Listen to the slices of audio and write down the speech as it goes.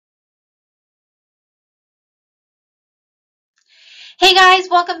Hey guys,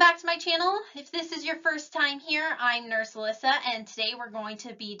 welcome back to my channel. If this is your first time here, I'm Nurse Alyssa, and today we're going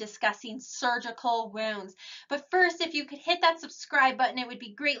to be discussing surgical wounds. But first, if you could hit that subscribe button, it would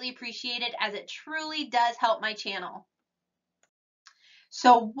be greatly appreciated as it truly does help my channel.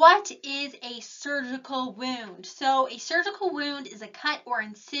 So what is a surgical wound? So a surgical wound is a cut or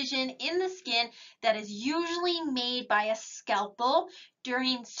incision in the skin that is usually made by a scalpel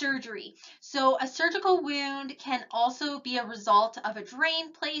during surgery. So a surgical wound can also be a result of a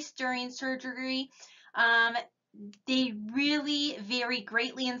drain placed during surgery. They really vary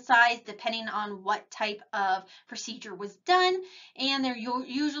greatly in size depending on what type of procedure was done, and they're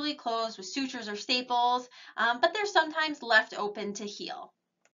usually closed with sutures or staples, but they're sometimes left open to heal.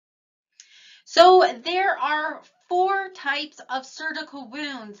 So there are 4 types of surgical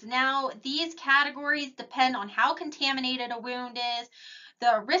wounds. Now, these categories depend on how contaminated a wound is,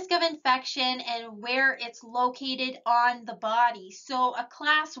 the risk of infection, and where it's located on the body. So a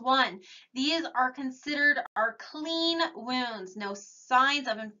class 1, these are considered our clean wounds, no signs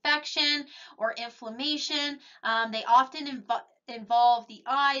of infection or inflammation. They often involve the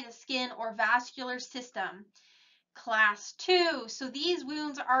eye, the skin, or vascular system. Class 2, so these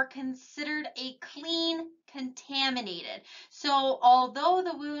wounds are considered a clean contaminated. So although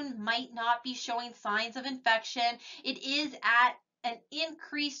the wound might not be showing signs of infection, it is at an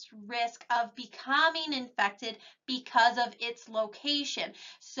increased risk of becoming infected because of its location.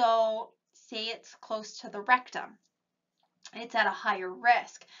 So say it's close to the rectum, it's at a higher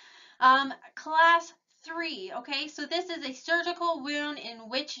risk. Class 3, okay, so this is a surgical wound in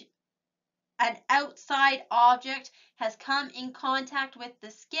which an outside object has come in contact with the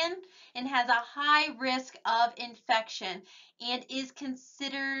skin and has a high risk of infection and is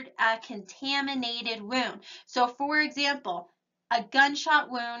considered a contaminated wound. So for example, a gunshot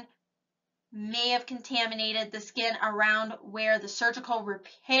wound may have contaminated the skin around where the surgical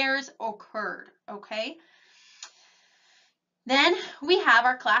repairs occurred, okay? Then we have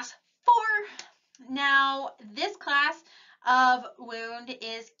our class 4. Now, this class of wound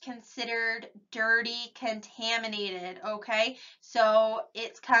is considered dirty, contaminated, okay? So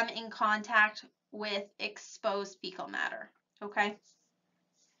it's come in contact with exposed fecal matter, okay?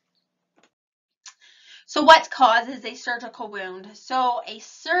 So what causes a surgical wound? So a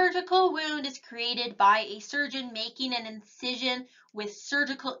surgical wound is created by a surgeon making an incision with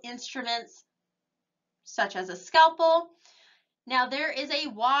surgical instruments such as a scalpel. Now, there is a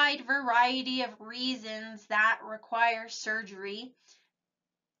wide variety of reasons that require surgery,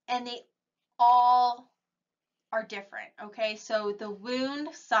 and they all are different, okay? So the wound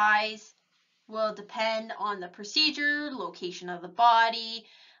size will depend on the procedure, location of the body,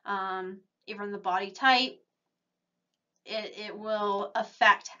 even the body type. It will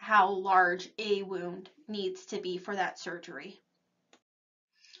affect how large a wound needs to be for that surgery.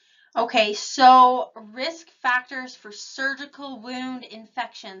 Okay, so risk factors for surgical wound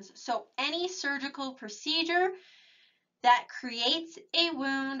infections. So any surgical procedure that creates a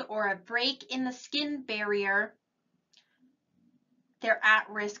wound or a break in the skin barrier, they're at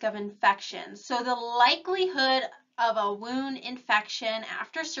risk of infection. So the likelihood of a wound infection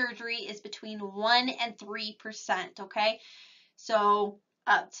after surgery is between 1 and 3%, okay? So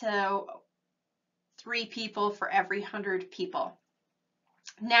up to 3 people for every 100 people.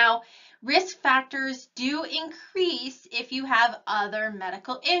 Now, risk factors do increase if you have other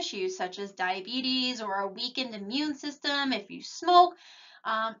medical issues such as diabetes or a weakened immune system, if you smoke,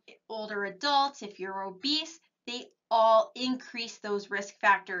 older adults, if you're obese, they all increase those risk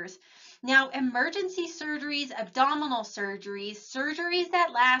factors. Now, emergency surgeries, abdominal surgeries, surgeries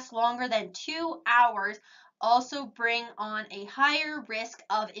that last longer than 2 hours also bring on a higher risk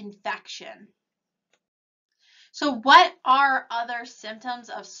of infection. So what are other symptoms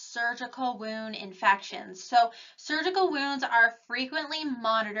of surgical wound infections? So surgical wounds are frequently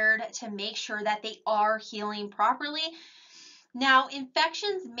monitored to make sure that they are healing properly. Now,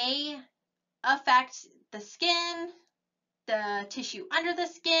 infections may affect the skin, the tissue under the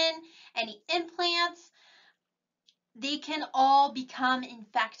skin, any implants. They can all become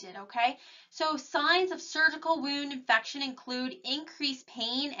infected, okay? So signs of surgical wound infection include increased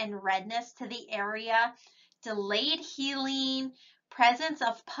pain and redness to the area, delayed healing, presence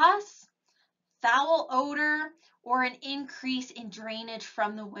of pus, foul odor, or an increase in drainage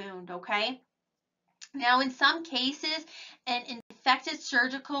from the wound, okay? Now, in some cases, an infected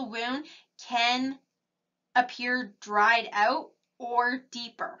surgical wound can appear dried out or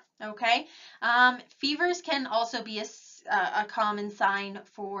deeper, okay? Fevers can also be a common sign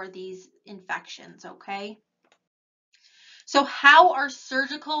for these infections, okay? So how are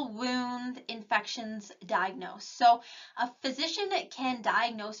surgical wound infections diagnosed? So a physician can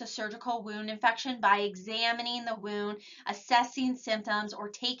diagnose a surgical wound infection by examining the wound, assessing symptoms, or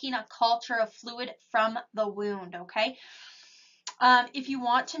taking a culture of fluid from the wound, okay? If you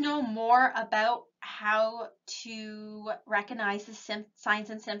want to know more about how to recognize the signs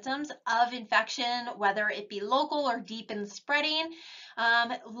and symptoms of infection, whether it be local or deep and spreading,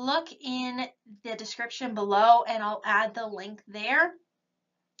 look in the description below and I'll add the link there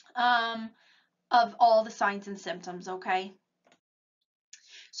of all the signs and symptoms, okay?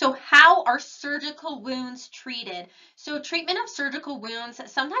 So how are surgical wounds treated? So treatment of surgical wounds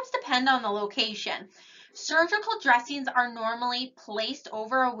sometimes depend on the location. Surgical dressings are normally placed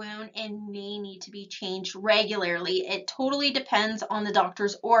over a wound and may need to be changed regularly. It totally depends on the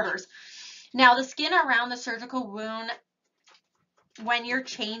doctor's orders. Now, the skin around the surgical wound, when you're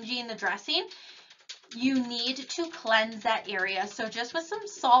changing the dressing, you need to cleanse that area. So just with some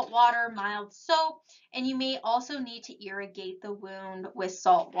salt water, mild soap, and you may also need to irrigate the wound with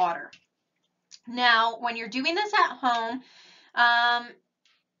salt water. Now, when you're doing this at home,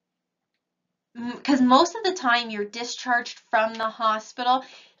 because most of the time you're discharged from the hospital,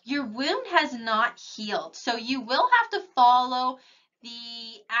 your wound has not healed. So you will have to follow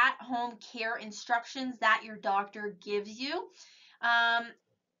the at-home care instructions that your doctor gives you.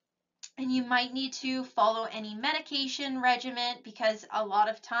 And you might need to follow any medication regimen because a lot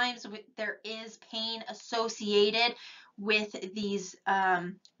of times there is pain associated with these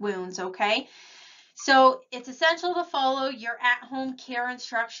wounds, okay? So it's essential to follow your at-home care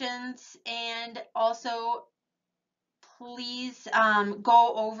instructions, and also please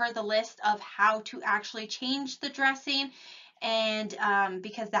go over the list of how to actually change the dressing, and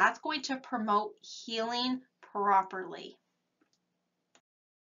because that's going to promote healing properly.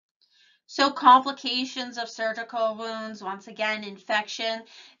 So complications of surgical wounds, once again, infection.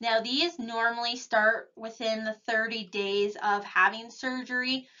 Now these normally start within the 30 days of having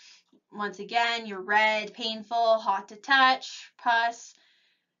surgery. Once again, you're red, painful, hot to touch, pus.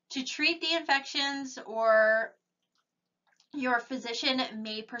 To treat the infections, or your physician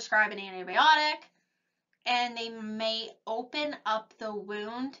may prescribe an antibiotic, and they may open up the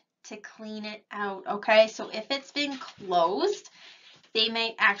wound to clean it out, okay? So if it's been closed, they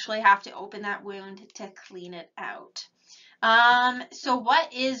may actually have to open that wound to clean it out. So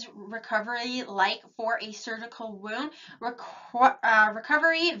what is recovery like for a surgical wound?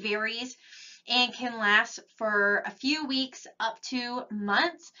 Recovery varies and can last for a few weeks up to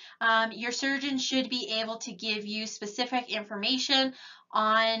months. Your surgeon should be able to give you specific information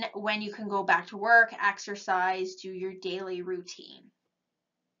on when you can go back to work, exercise, do your daily routine.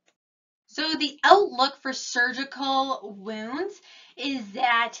 So the outlook for surgical wounds is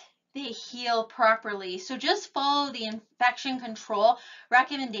that they heal properly. So just follow the infection control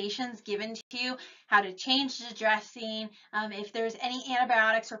recommendations given to you, how to change the dressing, if there's any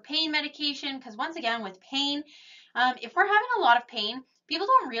antibiotics or pain medication, because once again, with pain, if we're having a lot of pain, people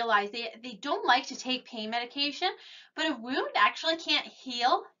don't realize they don't like to take pain medication, but a wound actually can't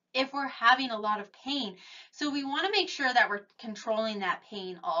heal if we're having a lot of pain. So we want to make sure that we're controlling that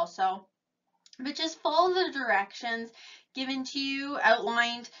pain also. But just follow the directions given to you,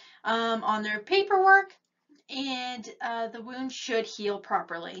 outlined on their paperwork, and the wound should heal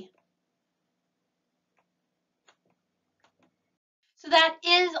properly. So that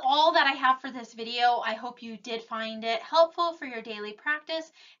is all that I have for this video. I hope you did find it helpful for your daily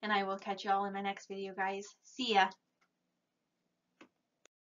practice, and I will catch you all in my next video, guys. See ya.